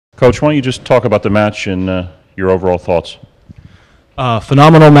Coach, why don't you just talk about the match and your overall thoughts?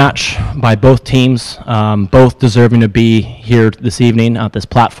 Phenomenal match by both teams, both deserving to be here this evening at this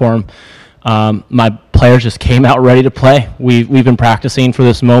platform. My players just came out ready to play. We've been practicing for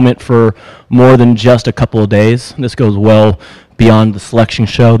this moment for more than just a couple of days. This goes well beyond the selection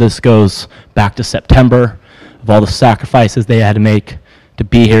show. This goes back to September, of all the sacrifices they had to make to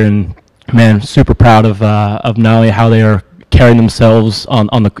be here. And man, super proud of not only how they are carrying themselves on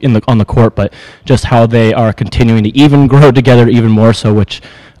the court, but just how they are continuing to even grow together even more so, which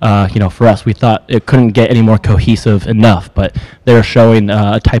for us, we thought it couldn't get any more cohesive enough, but they're showing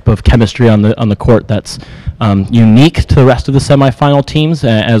a type of chemistry on the court that's unique to the rest of the semifinal teams,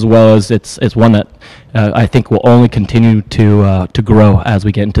 as well as it's one that I think will only continue to grow as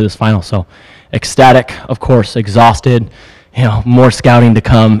we get into this final. So ecstatic, of course, exhausted. More scouting to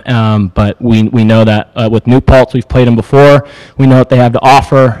come, but we know that with New Paltz, we've played them before. We know what they have to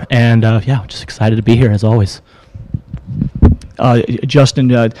offer, and just excited to be here as always. Justin,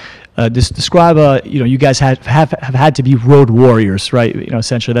 describe. You guys have had to be road warriors, right?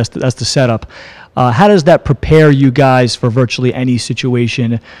 Essentially that's the setup. How does that prepare you guys for virtually any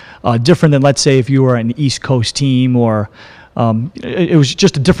situation, different than, let's say, if you were an East Coast team or it was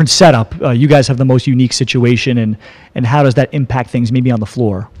just a different setup? You guys have the most unique situation, and how does that impact things maybe on the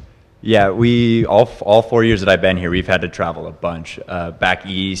floor? Yeah, all 4 years that I've been here, we've had to travel a bunch. Back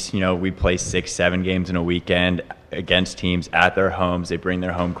east, we play 6-7 games in a weekend against teams at their homes. They bring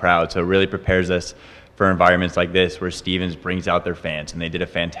their home crowd, so it really prepares us for environments like this where Stevens brings out their fans, and they did a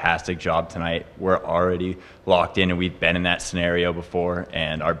fantastic job tonight. We're already locked in, and we've been in that scenario before,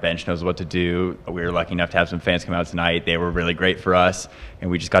 and our bench knows what to do. We were lucky enough to have some fans come out tonight. They were really great for us, and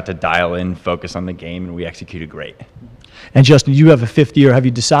we just got to dial in, focus on the game, and we executed great. And Justin, you have a fifth year. Have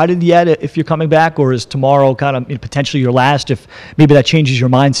you decided yet if you're coming back, or is tomorrow kind of potentially your last, if maybe that changes your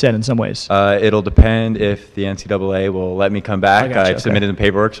mindset in some ways? It'll depend if the NCAA will let me come back. I've submitted the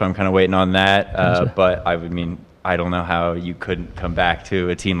paperwork, so I'm kind of waiting on that. But I don't know how you couldn't come back to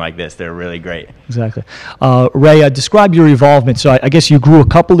a team like this. They're really great. Exactly. Ray, describe your evolvement. So I guess you grew a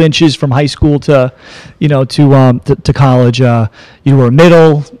couple inches from high school to college. You were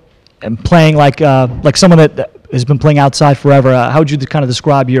middle and playing like someone that has been playing outside forever. How would you kind of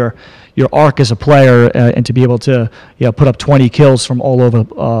describe your arc as a player, and to be able to put up 20 kills from all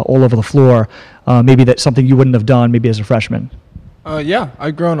over the floor? Maybe that's something you wouldn't have done maybe as a freshman. Yeah,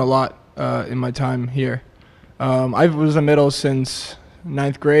 I've grown a lot in my time here. I was a middle since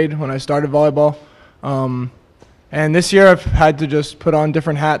 9th grade when I started volleyball. And this year I've had to just put on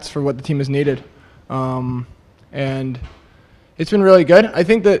different hats for what the team has needed. And it's been really good. I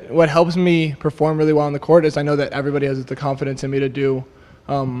think that what helps me perform really well on the court is I know that everybody has the confidence in me to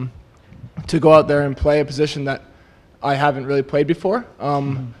go out there and play a position that I haven't really played before.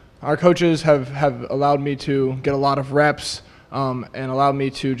 Our coaches have allowed me to get a lot of reps and allowed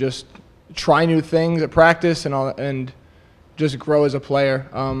me to just try new things at practice and just grow as a player.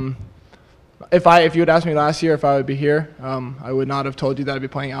 If you had asked me last year if I would be here, I would not have told you that I'd be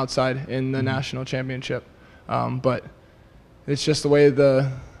playing outside in the national championship. But it's just the way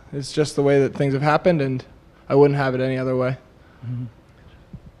that things have happened, and I wouldn't have it any other way.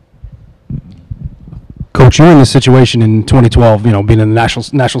 Coach, you were in this situation in 2012, being in the national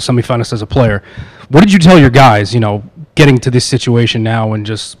semifinalist as a player. What did you tell your guys, getting to this situation now and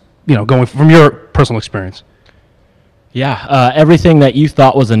just, going from your personal experience? Yeah, everything that you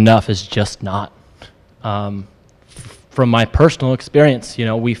thought was enough is just not. From my personal experience,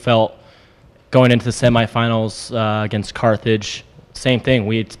 we felt going into the semifinals against Carthage, same thing.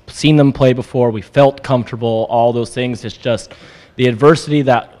 We had seen them play before. We felt comfortable, all those things. It's just the adversity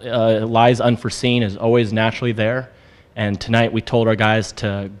that lies unforeseen is always naturally there. And tonight we told our guys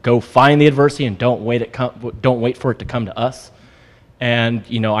to go find the adversity and don't wait for it to come to us. And,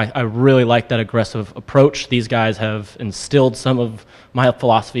 I really like that aggressive approach. These guys have instilled some of my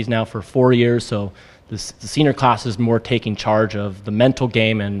philosophies now for 4 years. So the senior class is more taking charge of the mental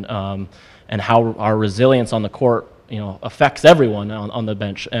game and how our resilience on the court, affects everyone on the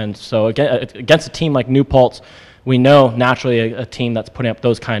bench. And so against a team like New Paltz, we know naturally a team that's putting up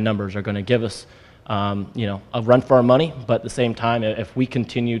those kind of numbers are going to give us, a run for our money. But at the same time, if we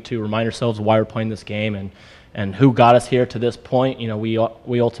continue to remind ourselves why we're playing this game and who got us here to this point, we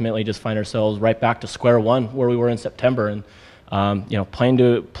ultimately just find ourselves right back to square one where we were in September. And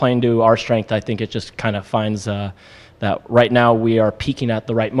playing to our strength, I think it just kind of finds that right now we are peaking at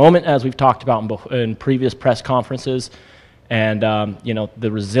the right moment, as we've talked about in previous press conferences. And,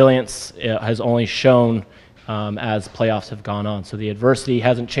 the resilience has only shown as playoffs have gone on. So the adversity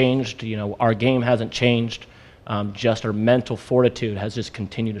hasn't changed. Our game hasn't changed. just our mental fortitude has just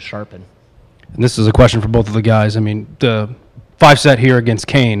continued to sharpen. And this is a question for both of the guys. I mean, the 5-set here against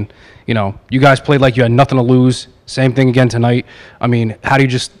Kane, you know, you guys played like you had nothing to lose. Same thing again tonight. I mean, how do you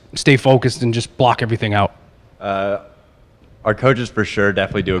just stay focused and just block everything out? Our coaches for sure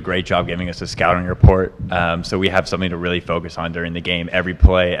definitely do a great job giving us a scouting report. So we have something to really focus on during the game. Every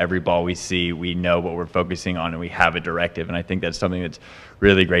play, every ball we see, we know what we're focusing on and we have a directive. And I think that's something that's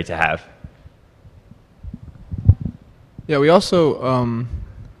really great to have. Yeah, we also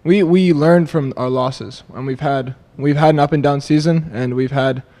we learned from our losses, and we've had an up and down season, and we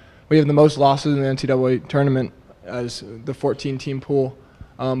have the most losses in the NCAA tournament as the 14-team pool,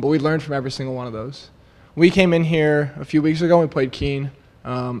 but we learned from every single one of those. We came in here a few weeks ago and we played Keene,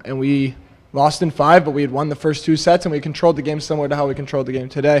 and we lost in 5, but we had won the first 2 sets, and we controlled the game similar to how we controlled the game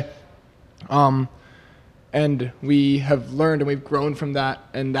today. And we have learned and we've grown from that,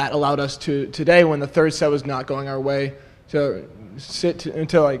 and that allowed us to today, when the 3rd set was not going our way, to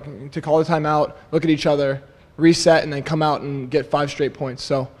to call the timeout, look at each other, reset, and then come out and get 5 straight points.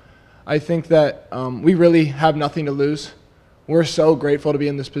 So I think that we really have nothing to lose. We're so grateful to be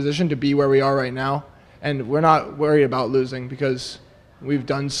in this position, to be where we are right now, and we're not worried about losing because we've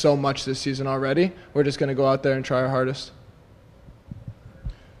done so much this season already. We're just going to go out there and try our hardest.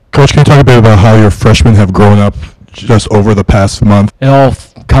 Coach, can you talk a bit about how your freshmen have grown up just over the past month? It all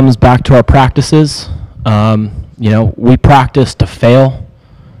comes back to our practices. You know, we practice to fail.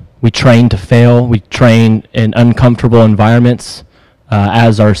 We train to fail. We train in uncomfortable environments,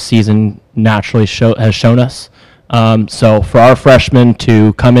 as our season naturally has shown us. So for our freshmen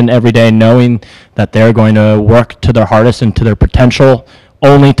to come in every day knowing that they're going to work to their hardest and to their potential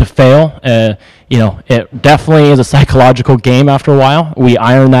only to fail, you know, it definitely is a psychological game after a while. We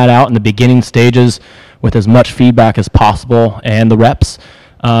iron that out in the beginning stages with as much feedback as possible and the reps.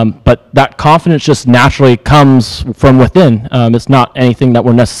 But that confidence just naturally comes from within. It's not anything that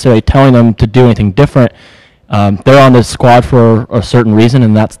we're necessarily telling them to do anything different. They're on this squad for a certain reason,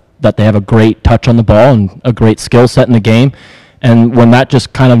 and that's that they have a great touch on the ball and a great skill set in the game. And when that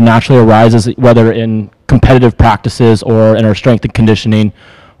just kind of naturally arises, whether in competitive practices or in our strength and conditioning,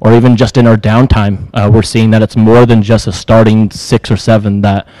 or even just in our downtime, we're seeing that it's more than just a starting 6 or 7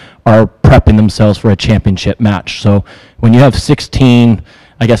 that are prepping themselves for a championship match. So when you have 16,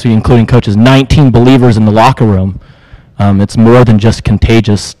 I guess including coaches, 19 believers in the locker room, it's more than just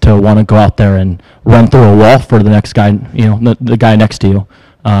contagious to want to go out there and run through a wall for the next guy, you know, the guy next to you.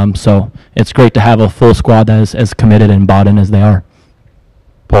 So it's great to have a full squad that is as committed and bought in as they are.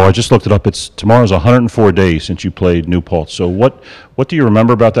 Paul, I just looked it up. Tomorrow's 104 days since you played New Paltz. So what do you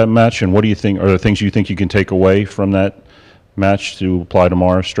remember about that match, and what do you think are the things you think you can take away from that match to apply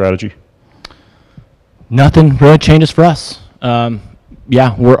tomorrow's strategy? Nothing really changes for us.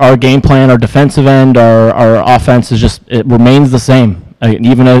 Yeah, our game plan, our defensive end, our offense it remains the same,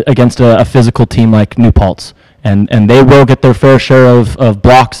 even against a physical team like New Paltz. And they will get their fair share of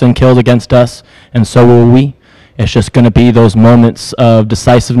blocks and kills against us, and so will we. It's just going to be those moments of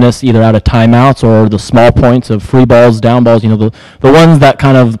decisiveness, either out of timeouts or the small points of free balls, down balls, you know, the ones that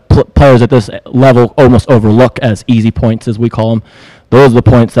kind of players at this level almost overlook as easy points, as we call them. Those are the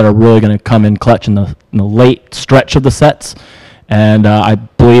points that are really going to come in clutch in the late stretch of the sets. And I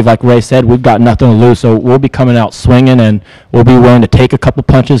believe, like Ray said, we've got nothing to lose, so we'll be coming out swinging, and we'll be willing to take a couple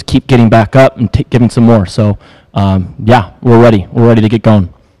punches, keep getting back up, and giving some more. So, yeah, we're ready. We're ready to get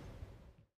going.